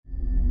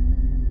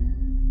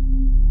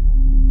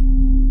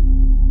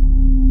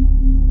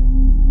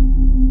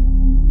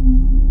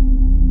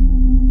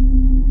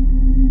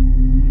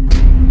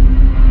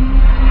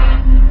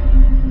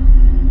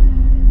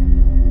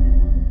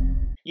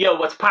Yo,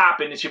 what's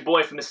poppin'? It's your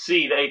boy from the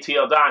C, the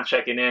ATL Don,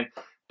 checking in.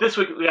 This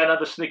week we got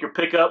another sneaker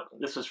pickup.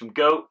 This is from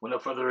GOAT. With no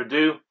further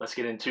ado, let's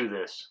get into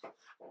this.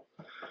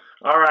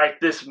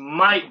 Alright, this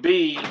might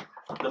be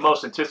the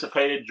most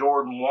anticipated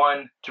Jordan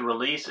 1 to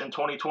release in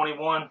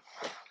 2021.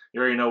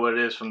 You already know what it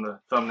is from the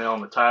thumbnail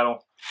and the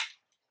title.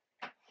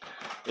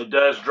 It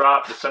does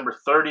drop December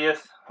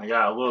 30th. I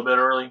got a little bit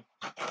early.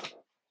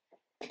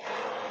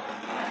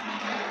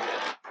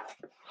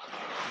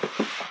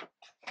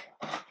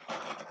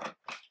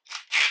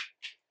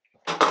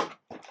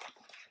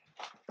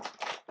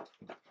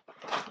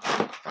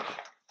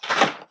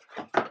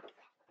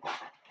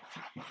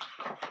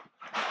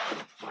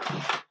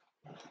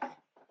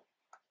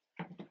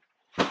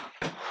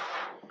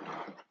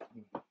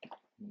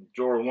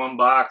 Jordan 1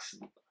 box,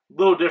 a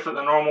little different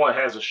than normal. It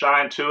has a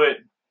shine to it.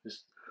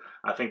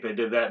 I think they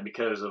did that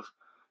because of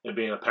it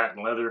being a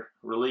patent leather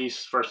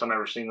release. First time I've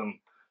ever seen them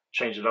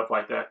change it up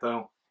like that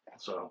though.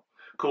 So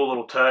cool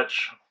little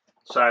touch.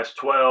 Size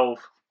 12.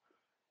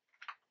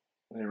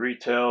 They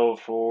retail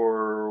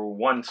for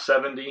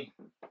 $170.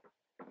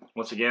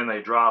 Once again,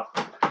 they drop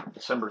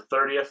December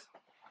 30th.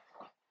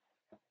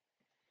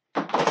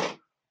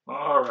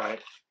 All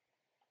right.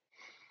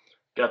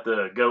 Got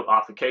the GOAT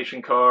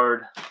authentication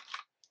card.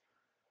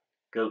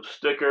 GOAT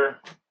sticker.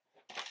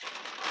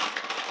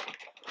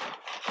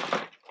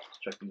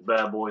 Check these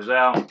bad boys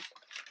out.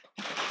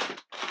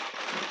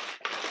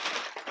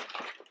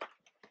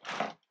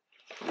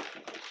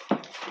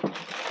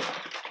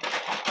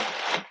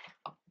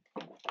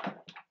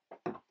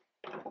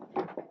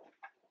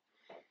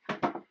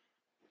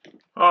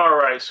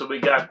 Alright, so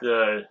we got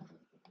the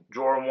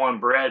Jordan 1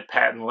 Bred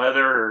patent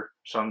leather, or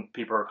some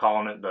people are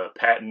calling it the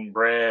patent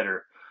Bred,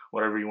 or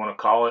whatever you want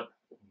to call it.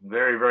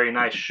 Very, very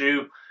nice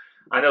shoe.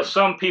 I know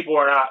some people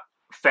are not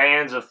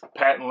fans of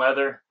patent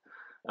leather.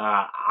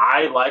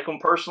 I like them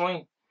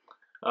personally.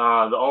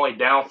 The only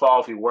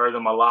downfall, if you wear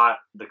them a lot,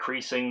 the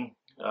creasing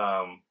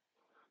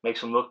makes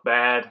them look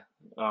bad.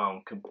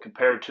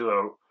 Compared to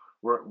a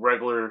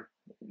regular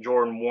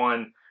Jordan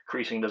 1,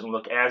 creasing doesn't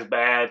look as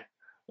bad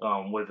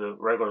with a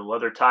regular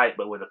leather type,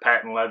 but with a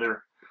patent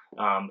leather,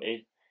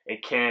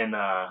 it can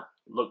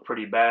look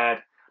pretty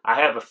bad. I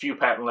have a few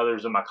patent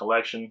leathers in my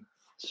collection,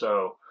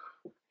 so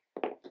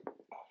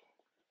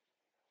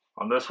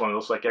on this one, it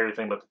looks like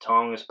everything but the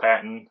tongue is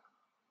patent.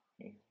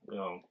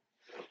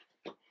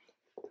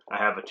 I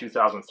have a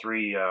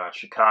 2003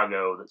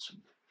 Chicago that's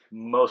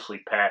mostly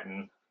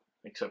patent,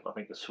 except I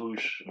think the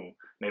swoosh and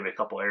maybe a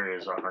couple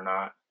areas are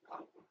not.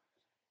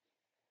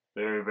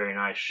 Very, very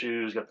nice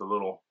shoes. Got the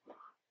little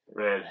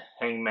red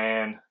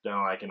hangman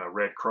done like in a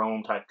red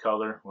chrome type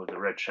color with the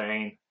red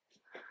chain.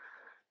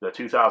 The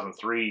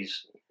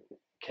 2003s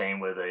came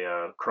with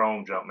a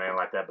chrome Jumpman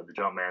like that, but the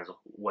Jumpman's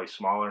way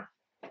smaller.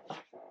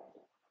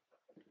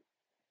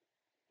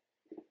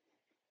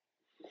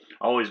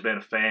 Always been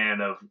a fan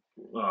of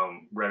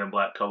red and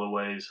black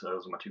colorways.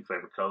 Those are my two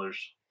favorite colors.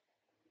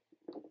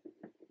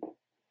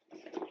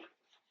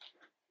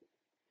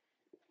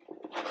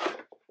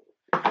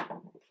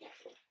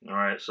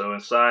 Alright, so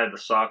inside the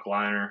sock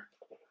liner,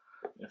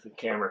 if the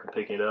camera can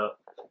pick it up,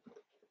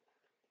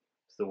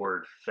 it's the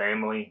word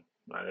family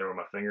right there where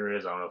my finger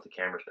is. I don't know if the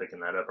camera's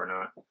picking that up or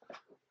not.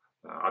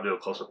 I'll do a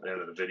close-up at the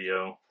end of the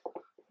video.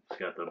 It's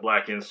got the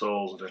black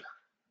insoles with the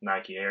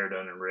Nike Air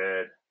done in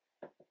red.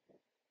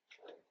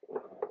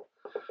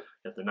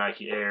 Got the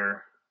Nike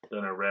Air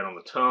done in red on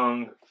the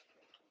tongue.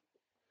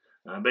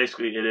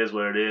 Basically, it is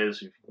what it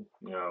is.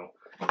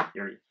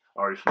 You're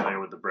already familiar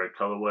with the Bred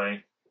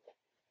colorway.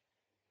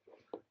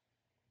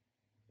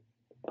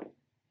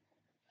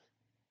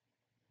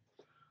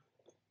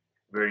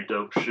 Very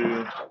dope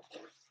shoe.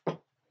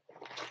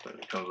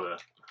 It comes with an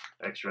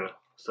extra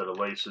set of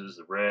laces,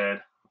 the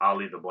red. I'll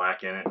leave the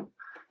black in it.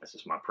 That's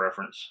just my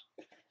preference.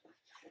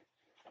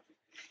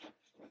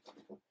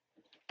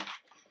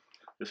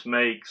 This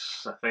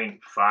makes, I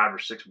think, 5 or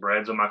 6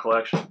 Breds in my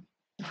collection.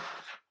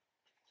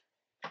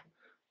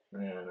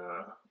 And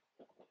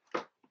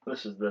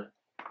this is the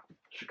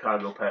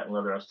Chicago patent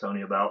leather I was telling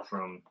you about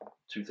from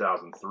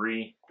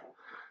 2003.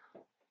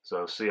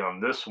 So see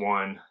on this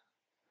one,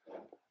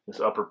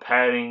 this upper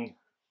padding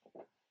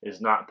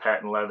is not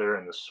patent leather,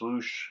 and the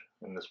swoosh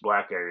in this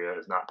black area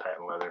is not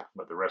patent leather,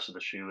 but the rest of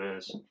the shoe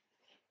is,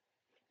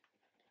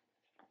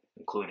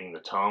 including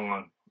the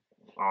tongue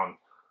on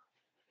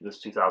this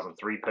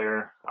 2003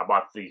 pair. I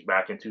bought these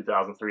back in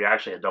 2003. I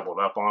actually had doubled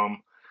up on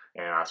them,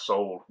 and I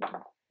sold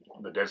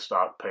the dead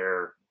stock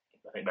pair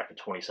I think back in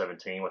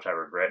 2017, which I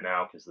regret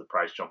now because the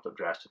price jumped up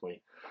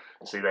drastically.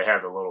 And see, they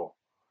have the little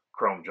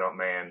chrome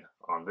Jumpman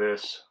on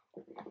this,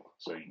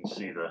 so you can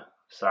see the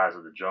size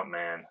of the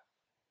Jumpman.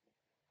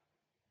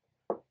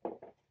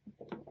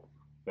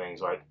 Things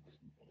like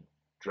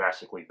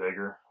drastically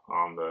bigger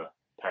on the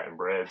patent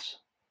Breds.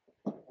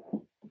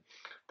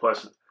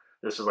 Plus,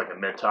 this is like a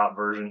mid-top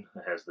version.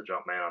 It has the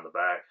Jumpman on the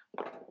back.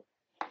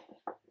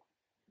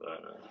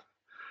 But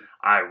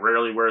I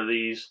rarely wear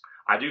these.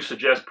 I do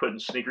suggest putting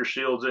sneaker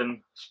shields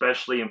in,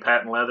 especially in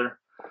patent leather.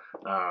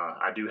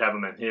 I do have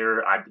them in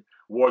here. I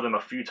wore them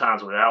a few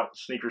times without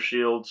sneaker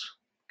shields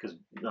because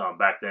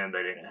back then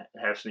they didn't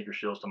have sneaker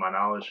shields to my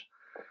knowledge.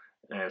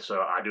 And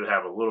so I do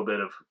have a little bit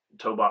of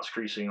toe box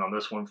creasing on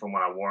this one from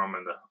when I wore them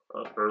in the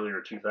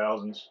earlier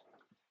 2000s.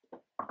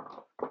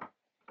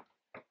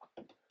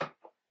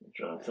 I'm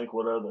trying to think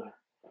what other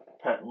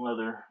patent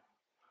leather.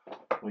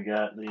 We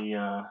got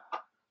the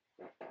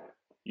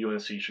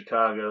UNC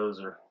Chicago's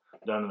are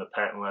done in the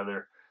patent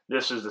leather.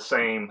 This is the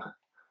same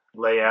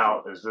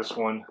layout as this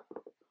one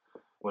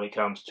when it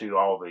comes to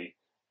all the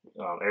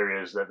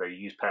areas that they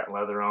use patent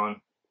leather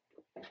on.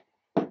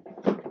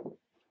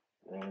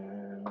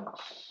 And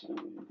let's see.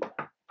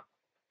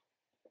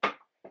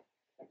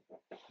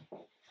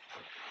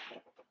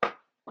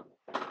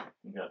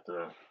 We got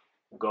the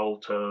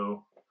gold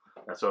toe.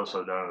 That's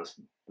also done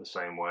the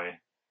same way.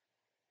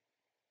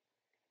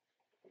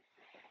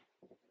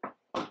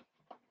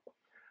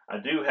 I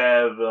do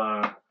have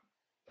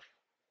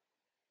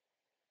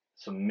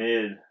some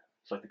mid,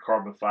 it's like the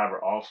carbon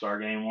fiber all-star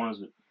game ones,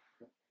 but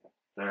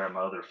they're at my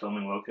other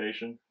filming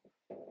location.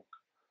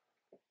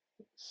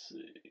 Let's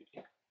see.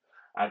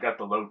 I got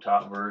the low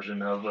top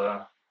version of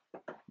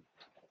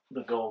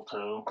the gold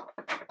toe.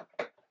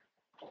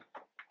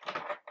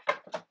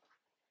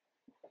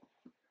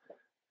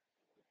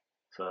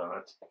 So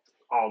that's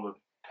all the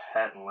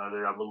patent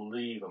leather, I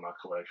believe, in my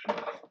collection.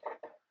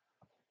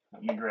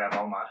 Let me grab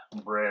all my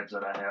Breds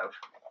that I have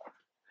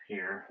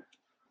here.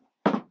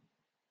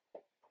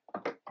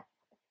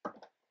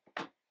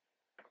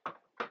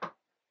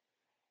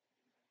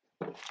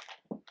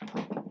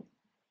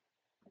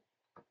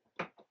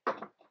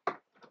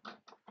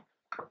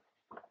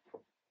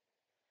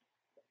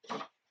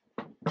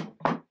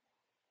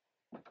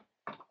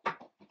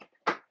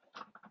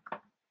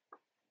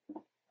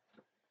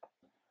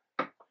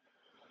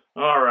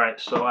 All right,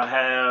 so I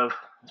have,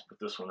 let's put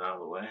this one out of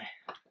the way.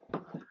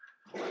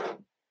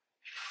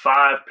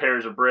 5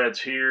 pairs of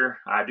Breds here.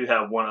 I do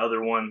have one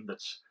other one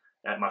that's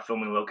at my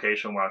filming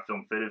location where I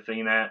film Fitted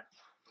Fiend at.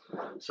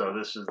 So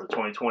this is the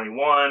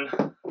 2021.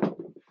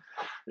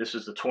 This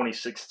is the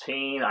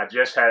 2016. I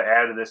just had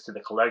added this to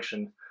the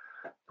collection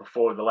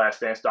before the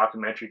Last Dance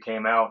documentary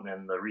came out,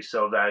 and the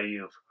resale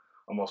value of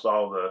almost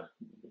all the,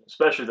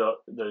 especially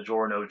the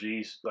Jordan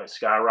OGs, like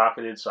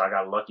skyrocketed. So I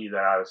got lucky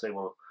that I was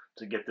able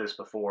to get this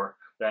before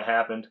that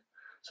happened.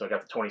 So I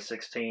got the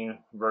 2016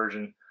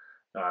 version.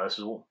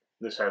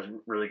 This has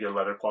really good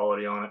leather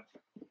quality on it.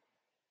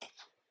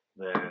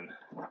 Then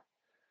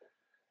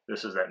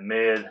this is that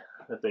mid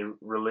that they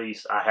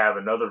released. I have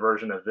another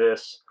version of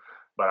this,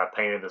 but I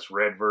painted this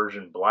red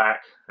version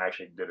black. I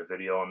actually did a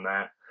video on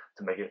that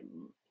to make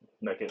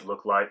it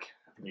look like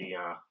the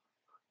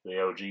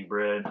OG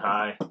Bred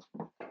high.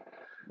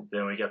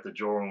 Then we got the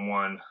Jordan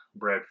 1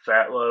 Bred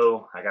Fat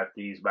Low. I got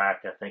these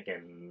back, I think,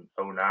 in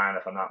 09,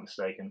 if I'm not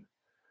mistaken.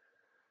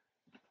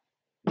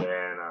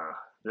 Then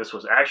this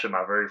was actually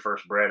my very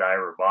first Bred I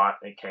ever bought.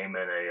 It came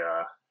in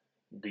a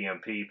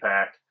DMP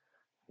pack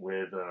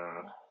with,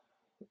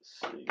 let's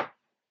see.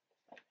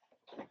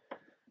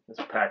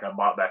 This pack I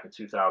bought back in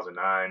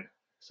 2009.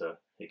 So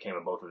it came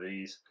in both of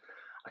these.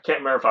 I can't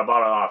remember if I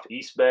bought it off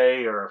East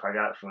Bay or if I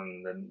got it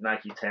from the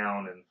Nike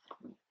Town in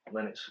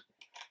Lenox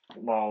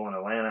Mall in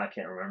Atlanta. I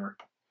can't remember.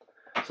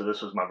 So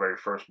this was my very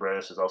first Bred.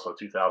 This is also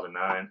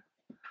 2009.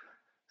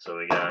 So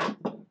we got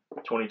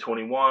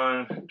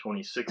 2021,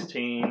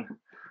 2016.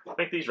 I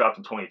think these dropped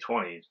in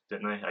 2020,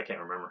 didn't they? I can't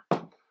remember.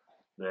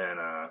 Then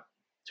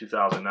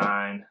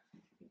 2009,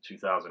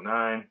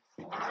 2009.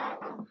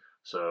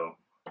 So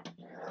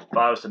if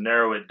I was to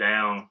narrow it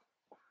down,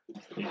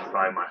 these are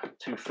probably my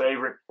 2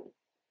 favorite.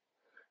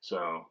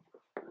 So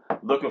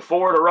looking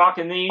forward to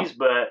rocking these,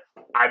 but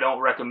I don't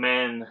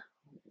recommend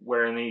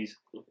wearing these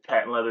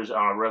patent leathers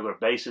on a regular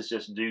basis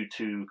just due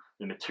to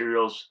the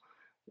materials.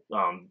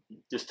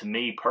 Just to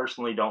me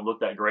personally don't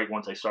look that great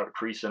once they start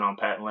creasing on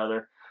patent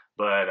leather.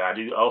 But I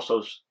do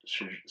also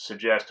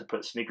suggest to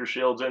put sneaker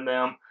shields in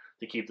them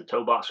to keep the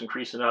toe box from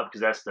creasing up,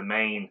 because that's the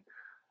main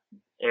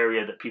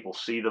area that people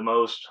see the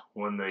most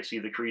when they see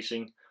the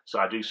creasing. So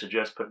I do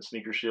suggest putting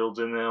sneaker shields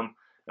in them.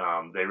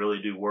 They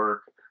really do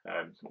work.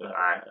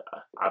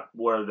 I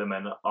wear them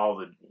in all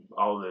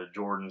the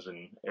Jordans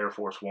and Air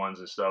Force Ones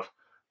and stuff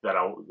that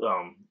I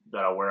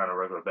wear on a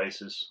regular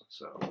basis.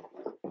 So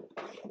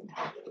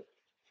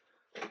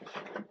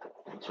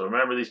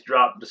remember, these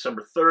drop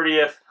December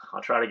 30th.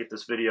 I'll try to get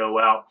this video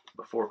out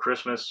before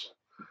Christmas.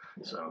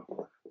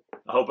 So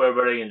I hope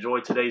everybody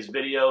enjoyed today's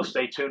video.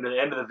 Stay tuned to the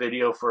end of the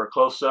video for a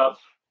close-up.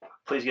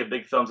 Please give a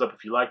big thumbs up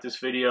if you like this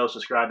video.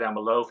 Subscribe down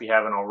below if you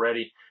haven't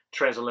already.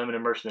 Trenz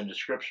Unltd merch in the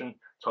description.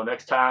 Until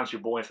next time, it's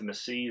your boy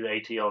Infamous C, the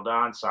ATL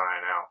Don, signing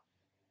out.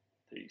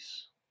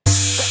 Peace.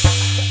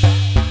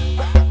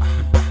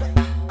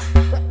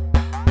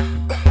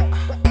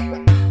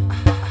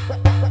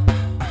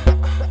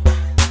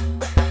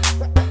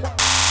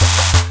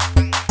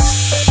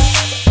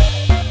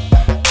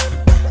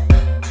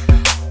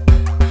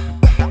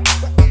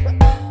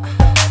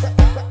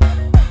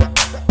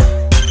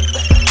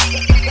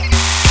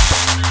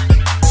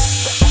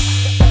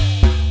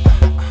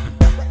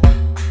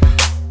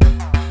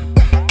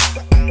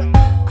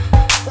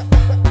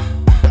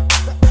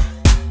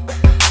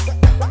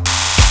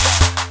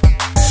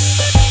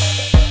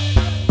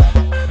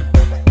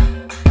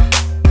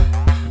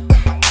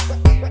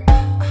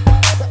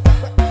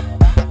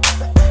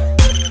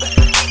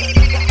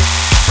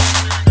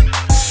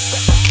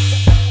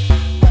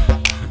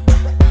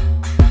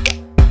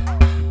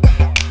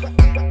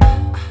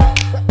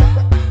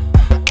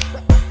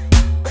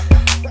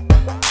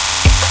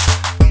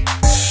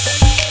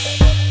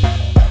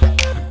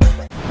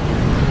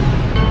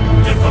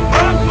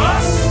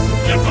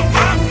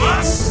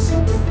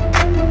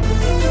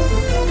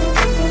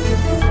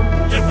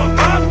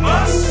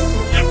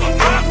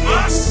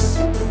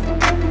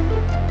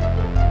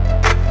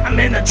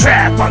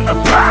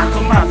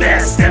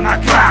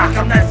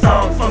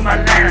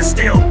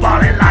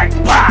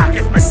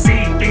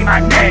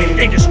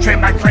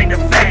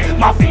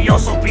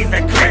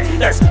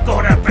 They're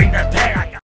gonna